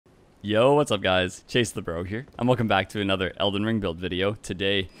Yo, what's up guys? Chase the Bro here, and welcome back to another Elden Ring build video.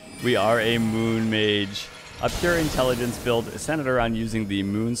 Today, we are a Moon Mage, a pure intelligence build centered around using the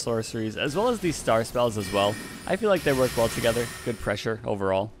Moon sorceries, as well as the Star spells as well. I feel like they work well together, good pressure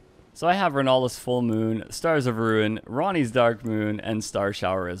overall. So I have Renala's Full Moon, Stars of Ruin, Ranni's Dark Moon, and Star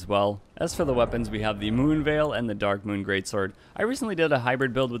Shower as well. As for the weapons, we have the Moon Veil and the Dark Moon Greatsword. I recently did a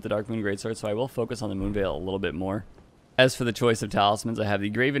hybrid build with the Dark Moon Greatsword, so I will focus on the Moon Veil a little bit more. As for the choice of talismans, I have the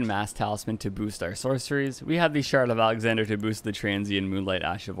Graven Mask Talisman to boost our sorceries. We have the Shard of Alexander to boost the Transient Moonlight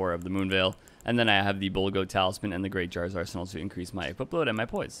Ash of War of the Moon Veil. And then I have the Bulgo Talisman and the Great Jar's Arsenal to increase my equip load and my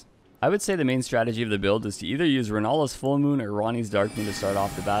poise. I would say the main strategy of the build is to either use Renala's Full Moon or Ranni's Dark Moon to start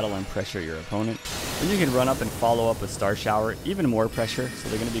off the battle and pressure your opponent. Then you can run up and follow up with Star Shower, even more pressure, so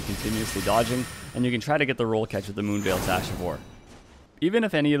they're going to be continuously dodging. And you can try to get the roll catch with the Moon Veil's Ash of War. Even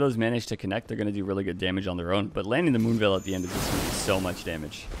if any of those manage to connect, they're going to do really good damage on their own, but landing the Moon Veil at the end is just going to do so much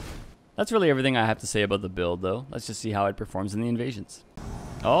damage. That's really everything I have to say about the build, though. Let's just see how it performs in the invasions.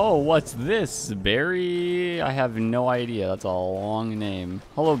 Oh, what's this? Barry? I have no idea. That's a long name.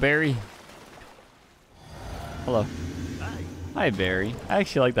 Hello, Barry. Hello. Hi, Barry. I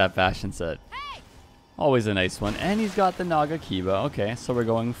actually like that fashion set. Always a nice one. And he's got the Naga Kiba. Okay, so we're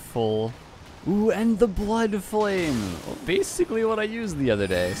going full... Ooh, and the Blood Flame. Well, basically what I used the other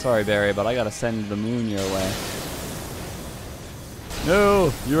day. Sorry, Barry, but I gotta send the moon your way.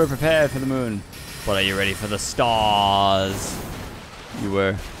 No, you were prepared for the moon. But are you ready for the stars? You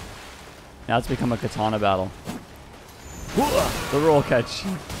were. Now it's become a katana battle. The roll catch.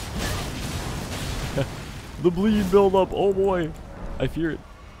 The bleed build up. Oh boy. I fear it.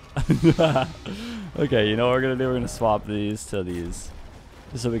 Okay, you know what we're gonna do? We're gonna swap these to these.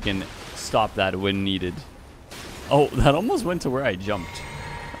 Just so we can stop that when needed. Oh, that almost went to where I jumped.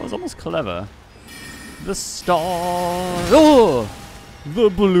 That was almost clever. The star. Oh! The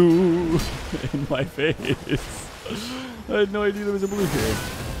blue in my face. I had no idea there was a blue here.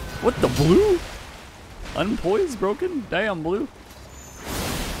 What, the blue? Unpoised, broken? Damn, blue.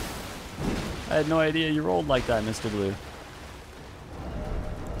 I had no idea you rolled like that, Mr. Blue.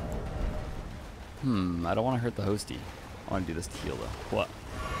 I don't want to hurt the hostie. I want to do this to heal, though. What?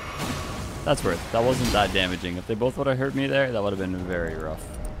 That's worth. That wasn't that damaging. If they both would have hurt me there, that would have been very rough.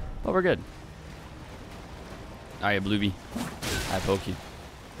 But we're good. Alright, Bluebee. I poke you.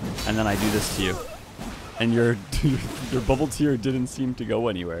 And then I do this to you. And your bubble tier didn't seem to go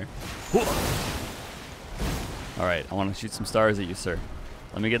anywhere. Alright, I want to shoot some stars at you, sir.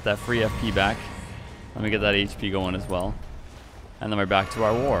 Let me get that free FP back. Let me get that HP going as well. And then we're back to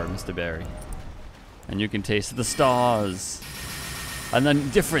our war, Mr. Barry. And you can taste the stars. And then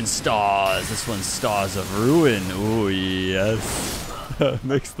different stars. This one's Stars of Ruin. Oh, yes.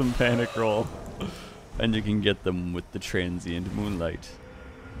 Makes them panic roll. And you can get them with the Transient Moonlight.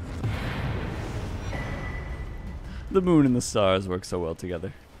 The moon and the stars work so well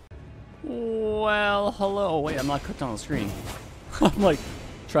together. Well, hello. Wait, I'm not cooked on the screen. I'm like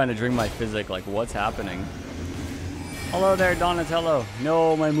trying to drink my physic. Like, what's happening? Hello there, Donatello.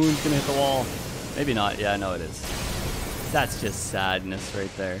 No, my moon's gonna hit the wall. Maybe not. Yeah, I know it is. That's just sadness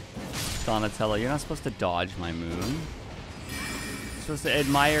right there. Donatello, you're not supposed to dodge my moon. You're supposed to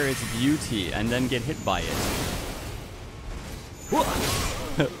admire its beauty and then get hit by it.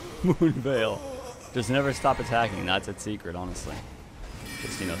 Moon Veil. Just never stop attacking. That's its secret, honestly.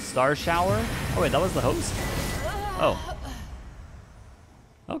 Just, you know, Star Shower. Oh, wait, that was the host? Oh.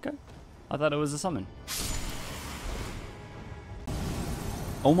 Okay. I thought it was a summon.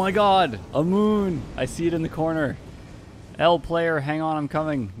 Oh my god! A moon! I see it in the corner. L player, hang on, I'm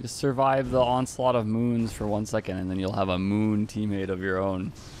coming. Just survive the onslaught of moons for 1 second and then you'll have a moon teammate of your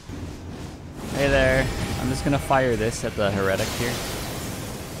own. Hey there. I'm just gonna fire this at the heretic here.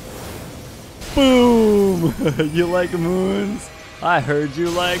 Boom! You like moons? I heard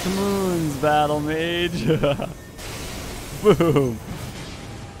you like moons, Battle Mage. Boom!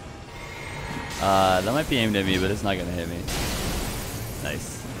 That might be aimed at me, but it's not gonna hit me.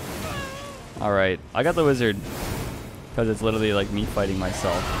 Nice. Alright, I got the wizard. Because it's literally like me fighting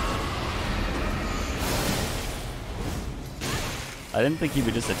myself. I didn't think he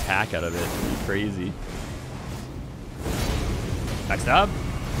would just attack out of it. It'd be crazy. Backstab?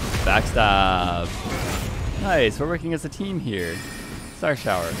 Backstab. Nice, we're working as a team here. Star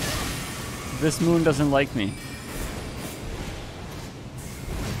Shower. This moon doesn't like me.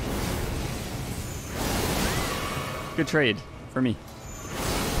 Good trade for me.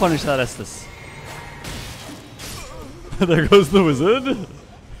 Punish that Estus. There goes the wizard.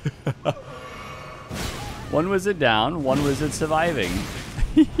 One wizard down, one wizard surviving.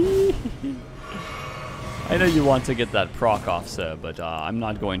 I know you want to get that proc off, sir, but I'm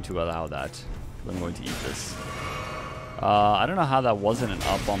not going to allow that. I'm going to eat this. I don't know how that wasn't an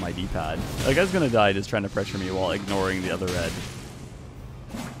up on my D-pad. That guy's gonna die just trying to pressure me while ignoring the other red.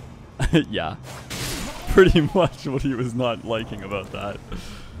 Yeah. Pretty much what he was not liking about that.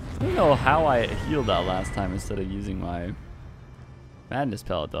 I don't know how I healed that last time instead of using my madness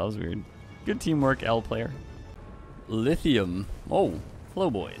pellet. That was weird. Good teamwork, L player. Lithium. Oh, hello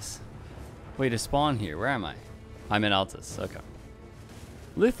boys. Way to spawn here. Where am I? I'm in Altus. Okay.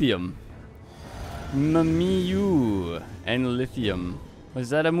 Lithium. Mimiyu and Lithium. Was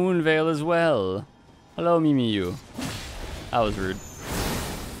that a moon veil as well? Hello, Mimiyu. That was rude.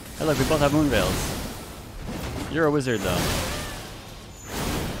 Hey, look, we both have moon veils. You're a wizard, though.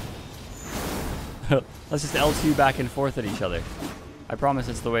 Let's just L2 back and forth at each other. I promise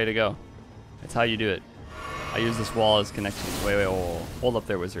it's the way to go. It's how you do it. I use this wall as connection. Wait, oh, hold up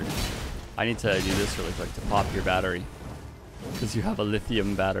there, wizard. I need to do this really quick to pop your battery. Because you have a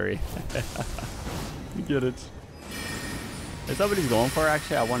lithium battery. You get it. Is that what he's going for,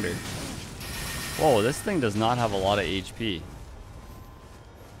 actually? I wonder. Whoa, this thing does not have a lot of HP.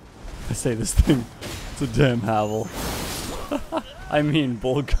 I say this thing, it's a damn Havel. I mean,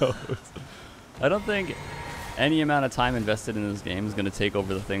 Bulgos. I don't think any amount of time invested in this game is going to take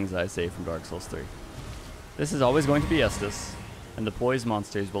over the things I say from Dark Souls 3. This is always going to be Estus, and the poised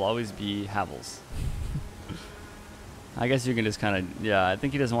monsters will always be Havels. I guess you can just kind of, yeah, I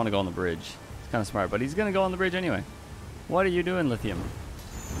think he doesn't want to go on the bridge. It's kind of smart, but he's going to go on the bridge anyway. What are you doing, Lithium?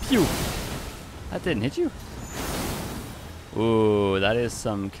 Phew! That didn't hit you? Ooh, that is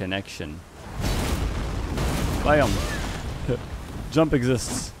some connection. Bam! Jump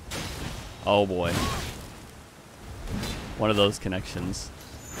exists. Oh boy. One of those connections.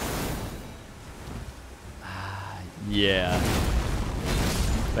 Yeah.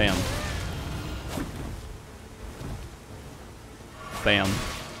 Bam. Bam.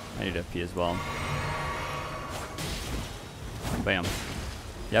 I need FP as well. Bam.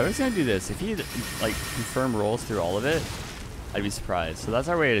 Yeah, we're just gonna do this. If he like confirm rolls through all of it, I'd be surprised. So that's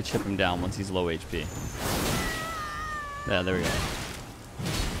our way to chip him down once he's low HP. Yeah, there we go.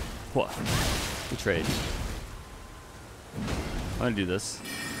 What? Good trade. I'm gonna do this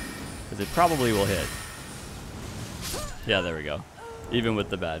because it probably will hit. Yeah, there we go. Even with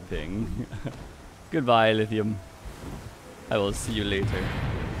the bad ping. Goodbye, Lithium. I will see you later.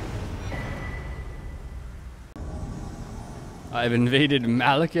 I've invaded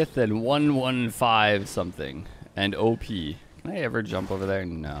Malekith and 115 something. And OP. Can I ever jump over there?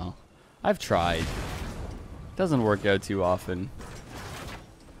 No. I've tried. Doesn't work out too often.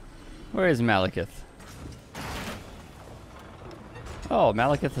 Where is Malekith? Oh,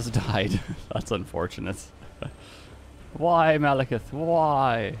 Malekith has died. That's unfortunate. Why, Malekith?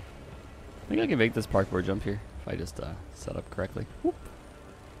 Why? I think I can make this parkour jump here if I just set up correctly. Whoop.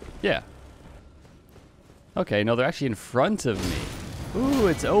 Yeah. Okay, no, they're actually in front of me. Ooh,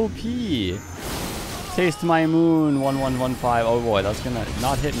 it's OP. Taste my moon, 1115. Oh boy, that's gonna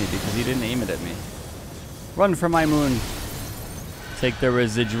not hit me because he didn't aim it at me. Run for my moon. Take the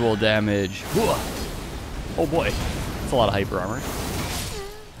residual damage. Whoa. Oh boy, that's a lot of hyper armor.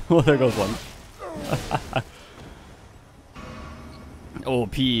 Well, there goes one.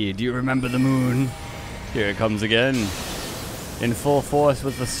 OP, do you remember the moon? Here it comes again. In full force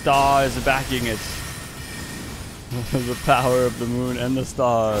with the stars backing it. The power of the moon and the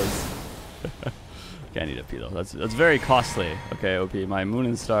stars. Can't need FP though. That's very costly. Okay, OP. My moon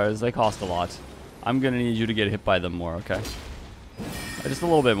and stars, they cost a lot. I'm gonna need you to get hit by them more, okay? Just a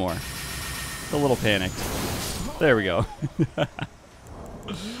little bit more. Just a little panicked. There we go.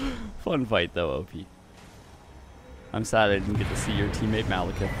 Fun fight though, OP. I'm sad I didn't get to see your teammate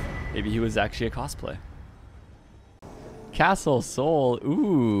Malekith. Maybe he was actually a cosplay. Castle Soul.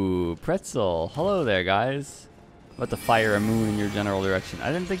 Ooh, Pretzel. Hello there, guys. About to fire a moon in your general direction.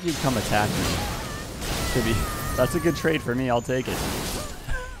 I didn't think you'd come attack me. Could be. That's a good trade for me. I'll take it.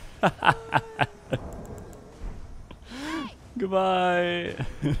 Goodbye.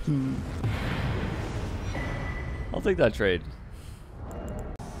 I'll take that trade.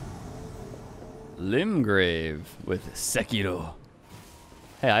 Limgrave with Sekiro.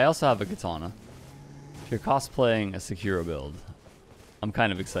 Hey, I also have a katana. If you're cosplaying a Sekiro build, I'm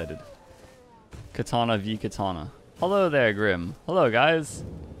kind of excited. Katana v Katana. Hello there, Grim. Hello, guys.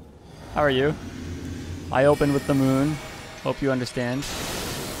 How are you? I opened with the moon. Hope you understand.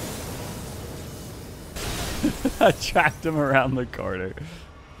 I tracked him around the corner.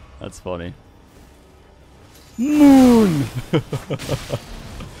 That's funny. Moon!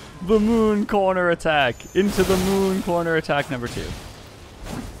 The moon corner attack. Into the moon corner attack number 2.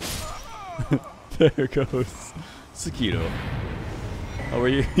 There goes Sakito. Oh,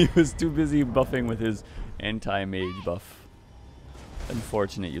 he was too busy buffing with his anti-mage buff.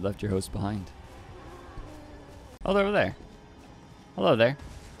 Unfortunate you left your host behind. Oh, they're over there. Hello there.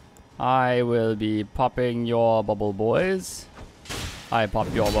 I will be popping your bubble, boys. I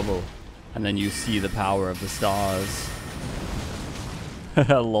pop your bubble. And then you see the power of the stars.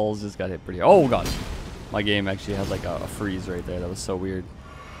 Lols just got hit pretty hard. Oh, God. My game actually had like a freeze right there. That was so weird.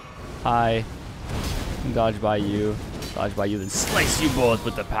 Hi. Dodge by you. Dodge by you, then slice you both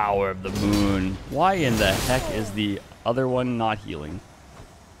with the power of the moon. Why in the heck is the other one not healing?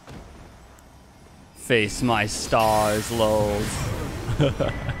 Face my stars, lols.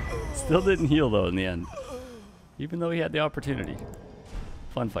 Still didn't heal though in the end. Even though he had the opportunity.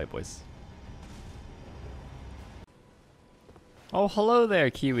 Fun fight, boys. Oh, hello there,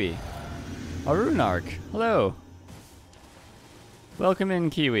 Kiwi. A Runark. Hello. Welcome in,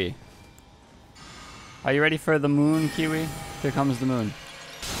 Kiwi. Are you ready for the moon, Kiwi? Here comes the moon.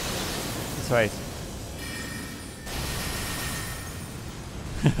 That's right.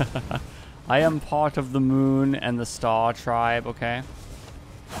 I am part of the moon and the star tribe, okay?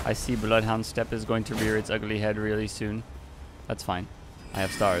 I see Bloodhound Step is going to rear its ugly head really soon. That's fine. I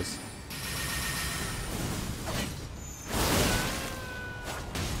have stars.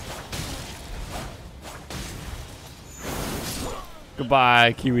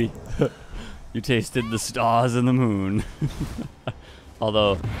 Goodbye, Kiwi. You tasted the stars and the moon.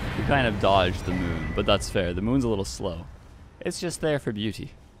 Although, you kind of dodged the moon, but that's fair. The moon's a little slow. It's just there for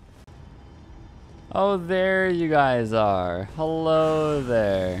beauty. Oh, there you guys are. Hello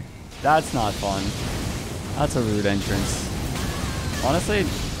there. That's not fun. That's a rude entrance. Honestly,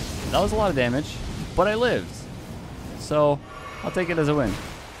 that was a lot of damage, but I lived. So, I'll take it as a win.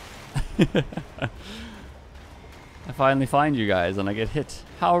 I finally find you guys and I get hit.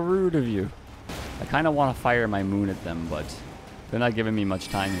 How rude of you. I kind of want to fire my moon at them, but they're not giving me much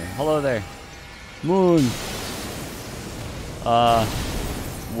time here. Hello there. Moon.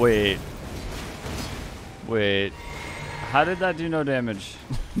 Wait. Wait. How did that do no damage?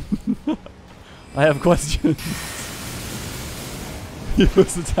 I have questions. He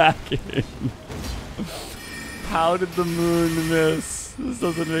was attacking. How did the moon miss? This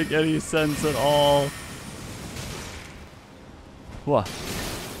doesn't make any sense at all. What?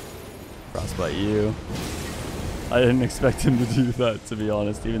 Frostbite you. I didn't expect him to do that, to be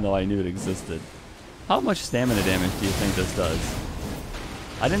honest, even though I knew it existed. How much stamina damage do you think this does?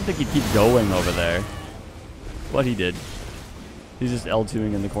 I didn't think he'd keep going over there. But he did. He's just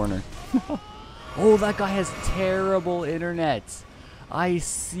L2ing in the corner. Oh, that guy has terrible internet. I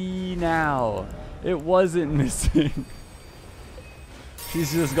see now. It wasn't missing.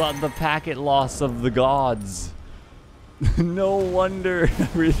 He's just got the packet loss of the gods. No wonder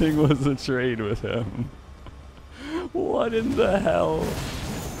everything was a trade with him. What in the hell?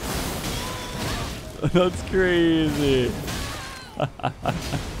 That's crazy.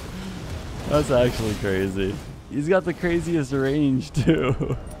 That's actually crazy. He's got the craziest range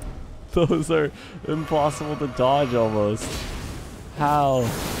too. Those are impossible to dodge almost. How?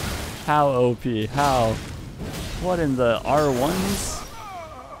 How OP? How? What in the R1s?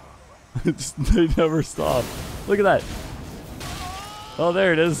 They never stop. Look at that. Oh,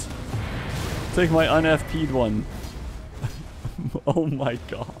 there it is. Take my un-FP'd one. Oh my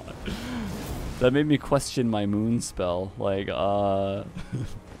god. That made me question my moon spell. Like,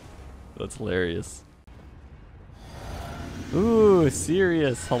 that's hilarious. Ooh,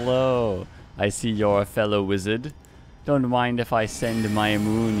 Sirius, hello. I see you're a fellow wizard. Don't mind if I send my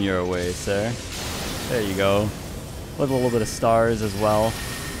moon your way, sir. There you go. With a little bit of stars as well.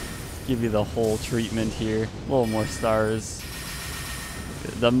 Give you the whole treatment here. A little more stars.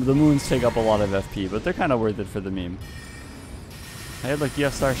 The moons take up a lot of FP, but they're kind of worth it for the meme. Hey, look, you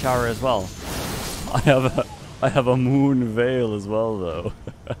have Star Shower as well. I have a moon veil as well, though.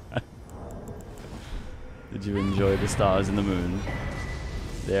 Did you enjoy the stars and the moon?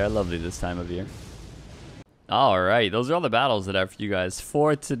 They are lovely this time of year. Alright, those are all the battles that I have for you guys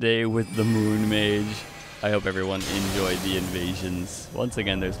for today with the Moon Mage. I hope everyone enjoyed the invasions. Once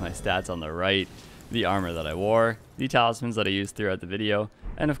again, there's my stats on the right, the armor that I wore, the talismans that I used throughout the video,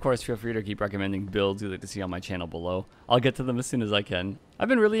 and of course, feel free to keep recommending builds you'd like to see on my channel below. I'll get to them as soon as I can. I've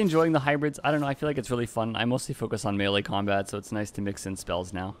been really enjoying the hybrids. I don't know, I feel like it's really fun. I mostly focus on melee combat, so it's nice to mix in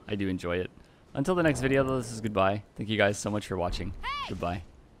spells now. I do enjoy it. Until the next video, though, this is goodbye. Thank you guys so much for watching. Goodbye.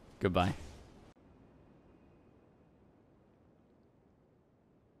 Goodbye.